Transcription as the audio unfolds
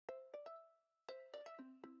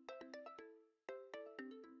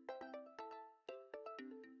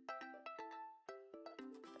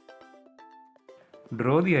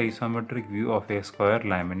Draw the isometric view of a square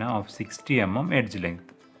lamina of 60 mm edge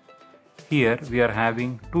length. Here we are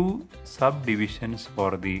having two subdivisions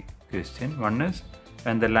for the question. One is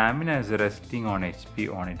when the lamina is resting on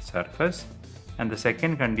HP on its surface, and the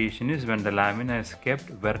second condition is when the lamina is kept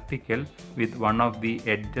vertical with one of the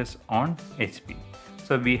edges on HP.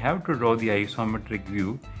 So we have to draw the isometric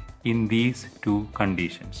view in these two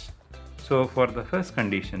conditions. So for the first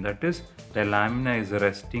condition, that is the lamina is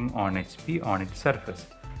resting on HP on its surface.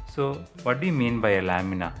 So what do you mean by a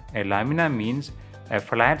lamina? A lamina means a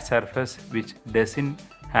flat surface which doesn't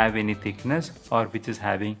have any thickness or which is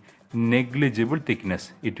having negligible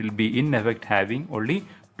thickness. It will be in effect having only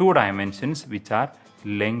two dimensions, which are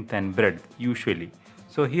length and breadth usually.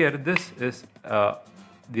 So here this is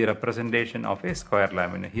the representation of a square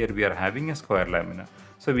lamina. Here we are having a square lamina.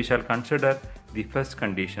 So we shall consider the first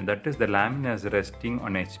condition, that is the lamina is resting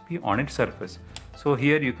on HP on its surface. So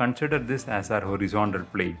here you consider this as our horizontal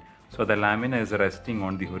plane. So the lamina is resting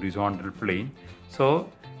on the horizontal plane. So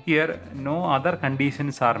here no other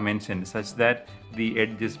conditions are mentioned such that the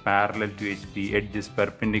edge is parallel to HP, edge is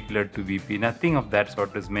perpendicular to VP. Nothing of that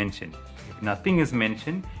sort is mentioned. If nothing is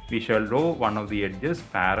mentioned, we shall draw one of the edges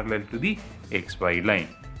parallel to the XY line.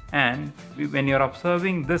 And when you are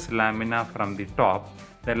observing this lamina from the top,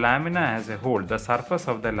 the lamina as a whole, the surface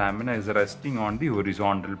of the lamina is resting on the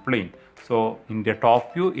horizontal plane. So in the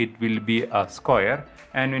top view, it will be a square,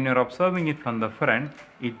 and when you are observing it from the front,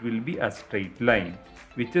 it will be a straight line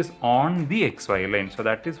which is on the XY line. So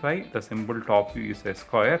that is why the symbol top view is a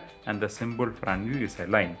square and the symbol front view is a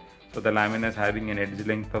line. So the lamina is having an edge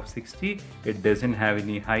length of 60. It doesn't have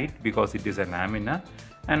any height because it is a lamina,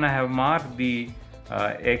 and I have marked the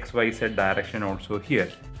XYZ direction also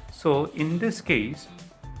here. So in this case,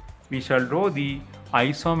 we shall draw the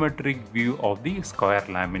isometric view of the square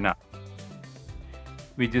lamina,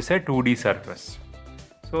 which is a 2D surface.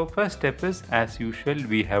 So first step is, as usual,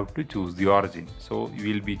 we have to choose the origin. So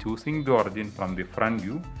we will be choosing the origin from the front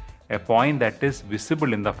view, a point that is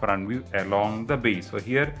visible in the front view along the base. So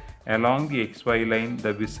here along the XY line,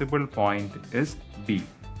 the visible point is D.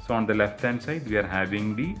 So on the left hand side we are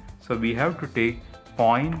having D. So we have to take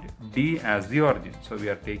point D as the origin. So we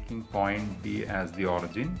are taking point D as the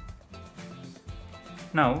origin.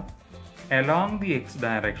 Now along the X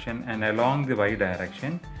direction and along the Y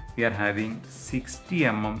direction, we are having 60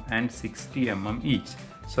 mm and 60 mm each.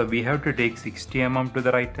 So we have to take 60 mm to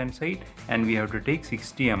the right hand side and we have to take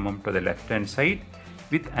 60 mm to the left hand side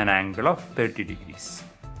with an angle of 30 degrees.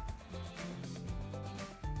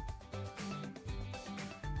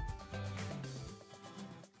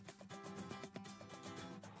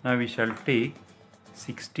 Now we shall take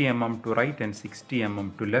 60 mm to right and 60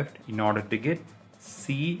 mm to left in order to get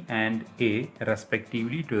C and A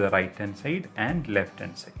respectively to the right hand side and left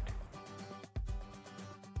hand side.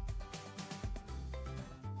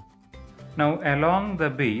 Now along the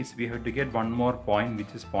base we have to get one more point,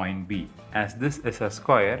 which is point B. As this is a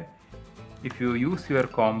square, if you use your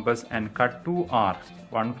compass and cut two arcs,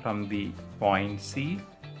 one from the point C,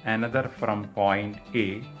 another from point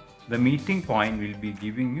A, the meeting point will be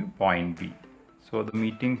giving you point B. So the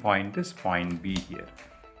meeting point is point B here.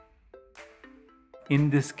 In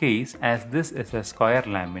this case, as this is a square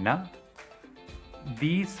lamina,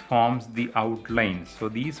 these forms the outline. So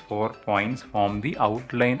these 4 points form the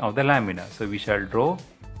outline of the lamina. So we shall draw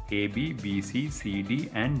AB, BC, CD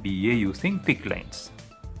and DA using thick lines.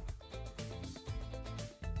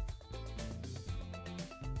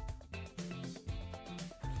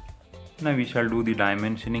 Now we shall do the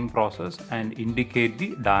dimensioning process and indicate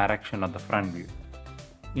the direction of the front view.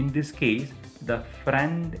 In this case, the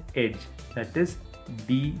front edge, that is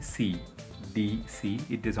DC,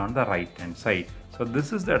 it is on the right hand side. So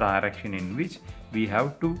this is the direction in which we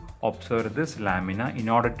have to observe this lamina in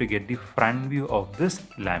order to get the front view of this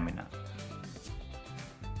lamina.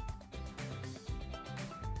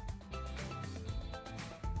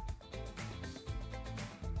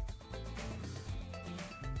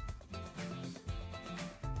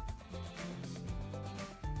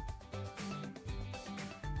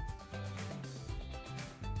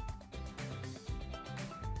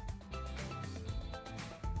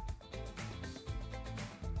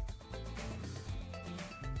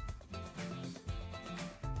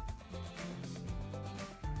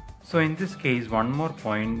 So in this case, one more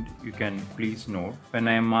point you can please note. When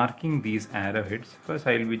I am marking these arrowheads, first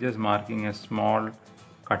I will be just marking a small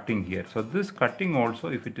cutting here. So this cutting also,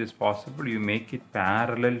 if it is possible, you make it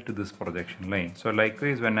parallel to this projection line. So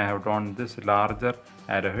likewise, when I have drawn this larger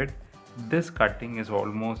arrowhead, this cutting is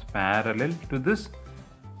almost parallel to this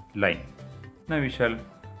line. Now we shall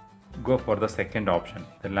go for the second option.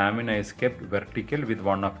 The lamina is kept vertical with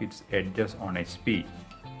one of its edges on HP.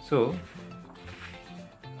 So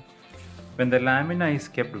when the lamina is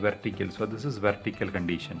kept vertical, so this is vertical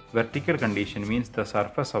condition. Vertical condition means the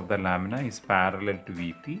surface of the lamina is parallel to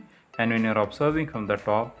VP, and when you are observing from the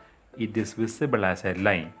top, it is visible as a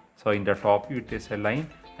line. So in the top view it is a line,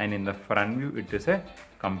 and in the front view it is a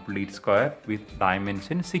complete square with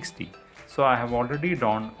dimension 60. So I have already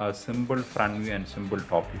drawn a symbol front view and symbol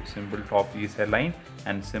top view. Symbol top view is a line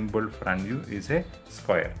and symbol front view is a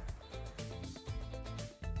square.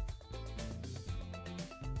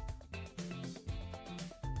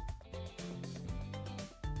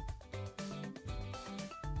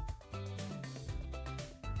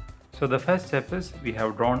 So the first step is we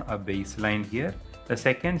have drawn a baseline here. The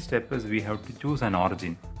second step is we have to choose an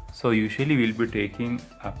origin. So usually we will be taking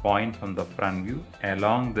a point from the front view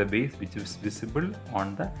along the base which is visible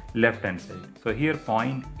on the left hand side. So here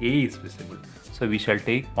point A is visible. So we shall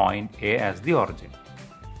take point A as the origin.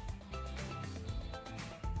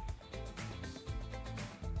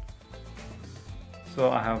 So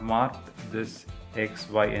I have marked this X,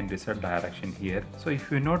 Y and Z direction here. So if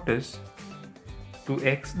you notice, to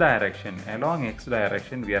X direction, along X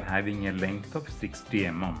direction we are having a length of 60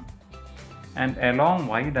 mm, and along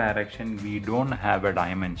Y direction we don't have a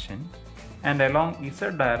dimension, and along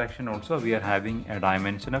Z direction also we are having a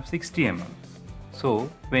dimension of 60 mm. So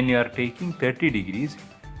when you are taking 30 degrees,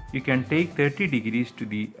 you can take 30 degrees to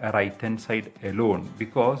the right hand side alone,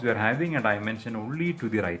 because we are having a dimension only to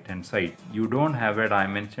the right hand side. You don't have a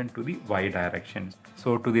dimension to the Y direction.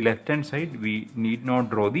 So to the left hand side we need not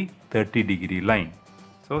draw the 30 degree line.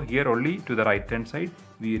 So here only to the right hand side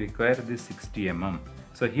we require this 60 mm.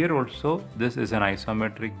 So here also this is an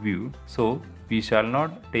isometric view, so we shall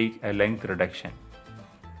not take a length reduction.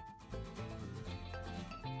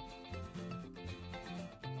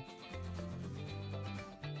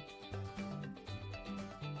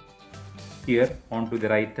 Here onto the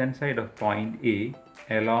right hand side of point A,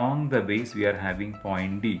 along the base we are having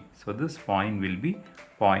point D. So this point will be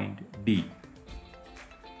point D.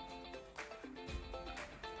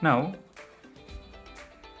 Now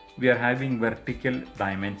we are having vertical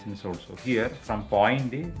dimensions also. Here from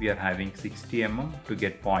point A we are having 60 mm to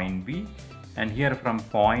get point B, and here from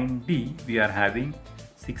point D we are having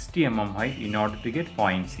 60 mm height in order to get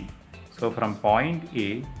point C. So from point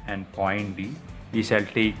A and point D we shall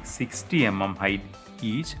take 60 mm height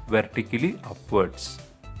each vertically upwards.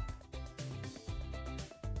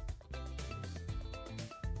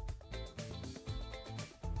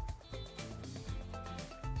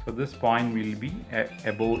 So this point will be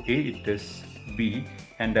above A it is B,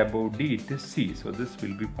 and above D it is C. So this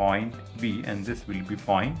will be point B and this will be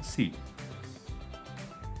point C.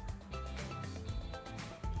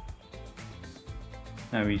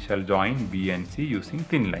 Now we shall join B and C using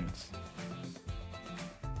thin lines.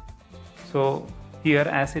 So here,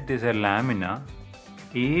 as it is a lamina,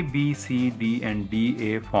 A, B, C, D and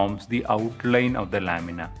D, A forms the outline of the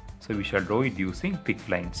lamina. So we shall draw it using thick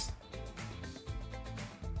lines.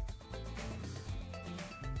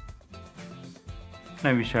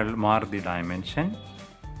 Now we shall mark the dimension.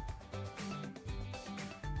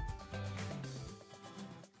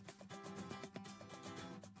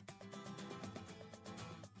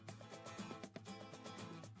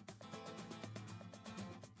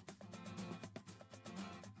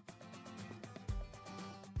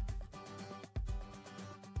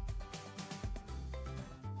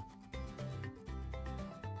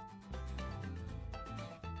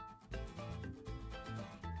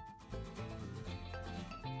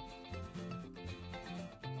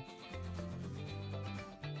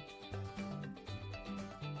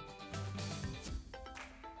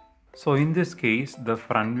 So in this case, the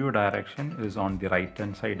front view direction is on the right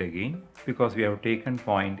hand side again, because we have taken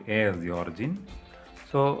point A as the origin.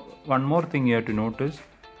 So one more thing you have to notice,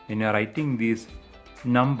 when you are writing these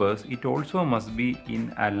numbers, it also must be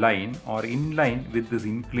in a line or in line with this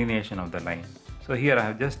inclination of the line. So here I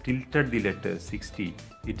have just tilted the letter 60.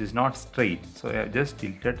 It is not straight, so I have just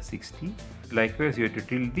tilted 60. Likewise, you have to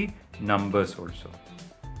tilt the numbers also.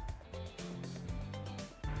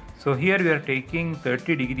 So here we are taking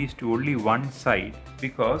 30 degrees to only one side,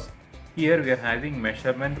 because here we are having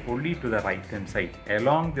measurement only to the right hand side.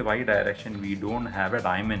 Along the Y direction we don't have a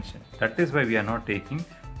dimension. That is why we are not taking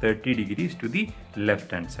 30 degrees to the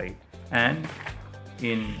left hand side. And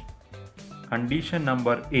in condition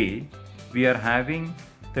number A, we are having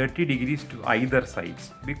 30 degrees to either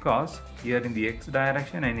sides, because here in the X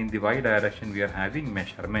direction and in the Y direction we are having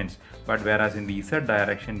measurements, but whereas in the Z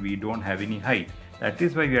direction we don't have any height. That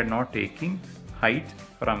is why we are not taking height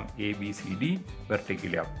from ABCD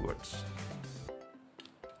vertically upwards.